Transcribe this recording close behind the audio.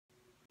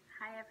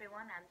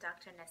everyone, I'm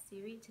Dr.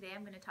 Nasiry. Today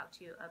I'm going to talk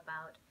to you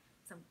about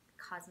some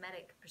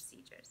cosmetic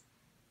procedures.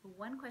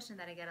 One question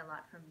that I get a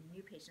lot from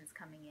new patients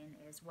coming in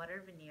is what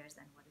are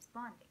veneers and what is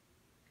bonding?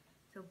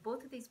 So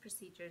both of these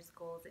procedures'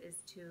 goals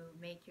is to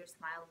make your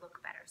smile look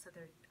better. So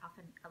they're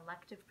often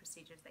elective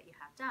procedures that you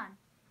have done.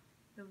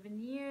 The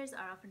veneers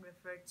are often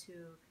referred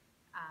to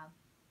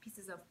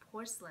pieces of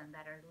porcelain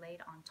that are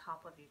laid on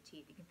top of your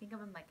teeth. You can think of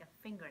them like a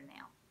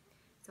fingernail.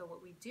 So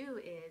what we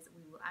do is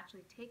we will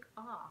actually take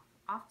off,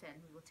 often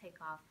we will take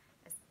off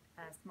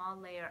a small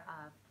layer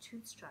of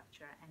tooth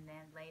structure and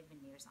then lay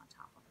veneers on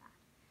top of that.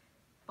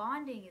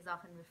 Bonding is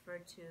often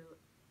referred to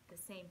the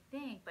same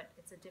thing, but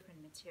it's a different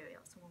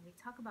material. So when we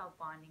talk about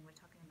bonding, we're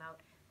talking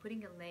about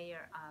putting a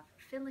layer of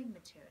filling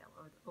material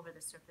over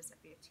the surface of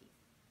your teeth.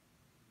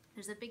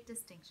 There's a big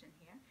distinction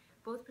here.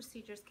 Both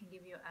procedures can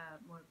give you a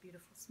more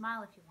beautiful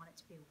smile if you want it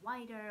to be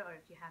whiter, or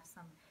if you have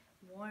some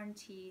worn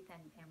teeth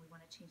and we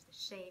want to change the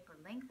shape or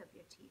length of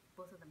your teeth.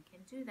 Both of them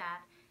can do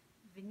that.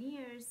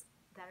 Veneers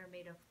that are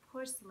made of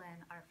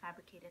porcelain are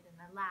fabricated in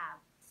a lab,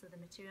 so the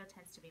material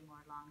tends to be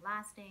more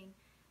long-lasting,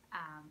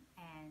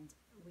 and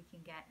we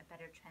can get a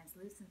better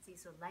translucency,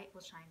 so light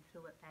will shine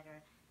through it better,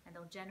 and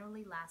they'll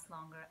generally last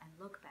longer and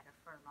look better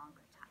for a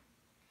longer time.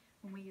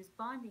 When we use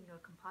bonding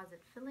or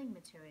composite filling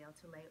material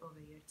to lay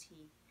over your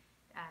teeth,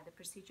 the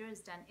procedure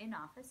is done in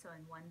office, so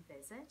in one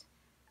visit,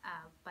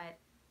 but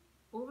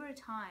over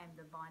time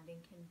the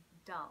bonding can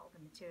dull,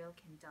 the material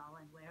can dull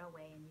and wear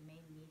away, and you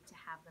may need to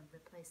have them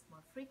replaced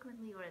more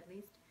frequently, or at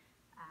least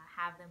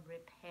have them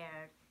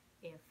repaired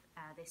if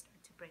they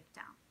start to break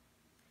down.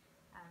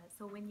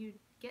 So when you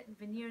get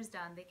veneers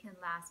done, they can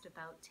last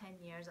about 10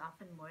 years,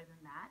 often more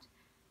than that.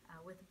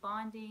 With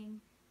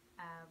bonding,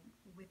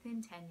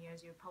 within 10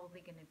 years, you're probably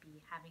going to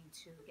be having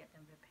to get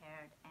them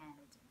repaired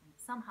and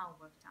somehow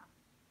worked on.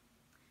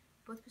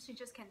 Both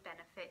procedures can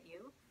benefit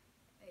you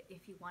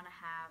if you want to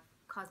have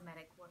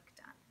cosmetic work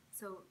done.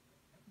 So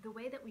the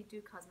way that we do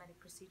cosmetic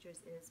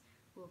procedures is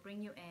we'll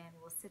bring you in,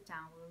 we'll sit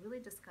down, we'll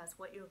really discuss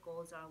what your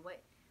goals are,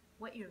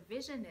 what your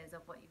vision is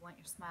of what you want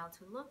your smile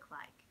to look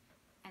like.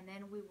 And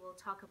then we will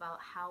talk about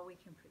how we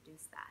can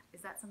produce that.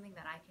 Is that something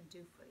that I can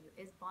do for you?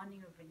 Is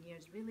bonding or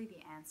veneers really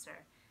the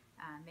answer?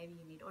 Maybe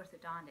you need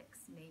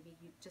orthodontics, maybe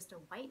just a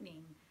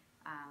whitening,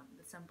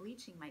 some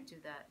bleaching might do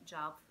the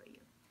job for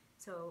you.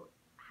 So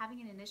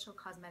having an initial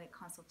cosmetic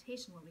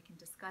consultation where we can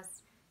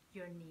discuss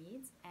your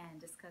needs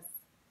and discuss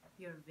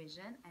your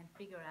vision and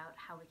figure out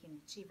how we can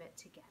achieve it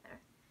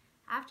together.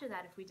 After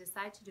that, if we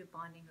decide to do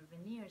bonding or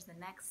veneers, the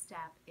next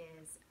step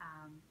is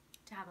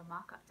to have a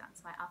mock-up done.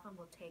 So I often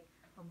will take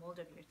a mold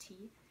of your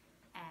teeth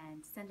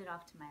and send it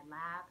off to my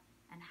lab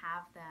and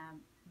have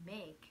them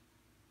make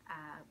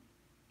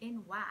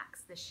in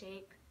wax the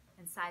shape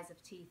and size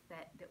of teeth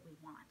that we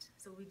want.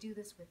 So we do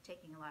this with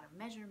taking a lot of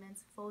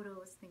measurements,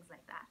 photos, things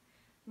like that.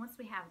 Once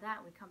we have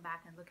that, we come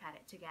back and look at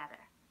it together.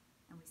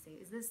 And we say,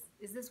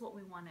 is this what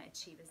we want to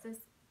achieve?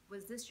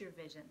 Was this your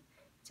vision,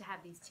 to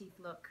have these teeth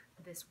look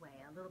this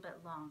way, a little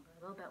bit longer,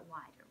 a little bit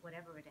wider,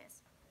 whatever it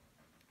is?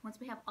 Once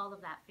we have all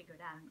of that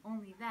figured out, and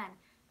only then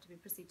do we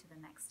proceed to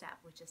the next step,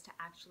 which is to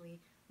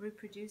actually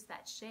reproduce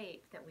that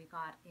shape that we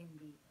got in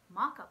the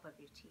mock-up of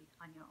your teeth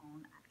on your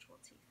own actual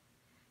teeth.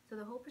 So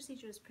the whole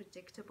procedure is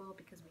predictable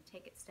because we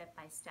take it step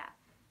by step.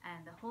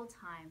 And the whole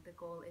time, the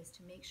goal is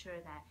to make sure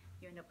that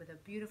you end up with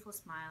a beautiful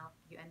smile,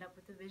 you end up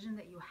with the vision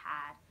that you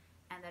had,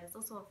 and that it's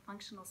also a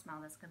functional smile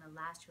that's going to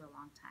last you a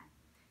long time,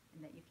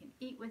 and that you can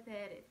eat with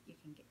it, you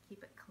can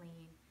keep it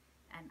clean,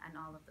 and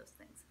all of those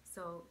things.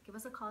 So give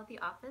us a call at the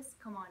office,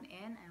 come on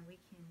in, and we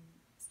can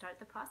start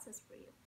the process for you.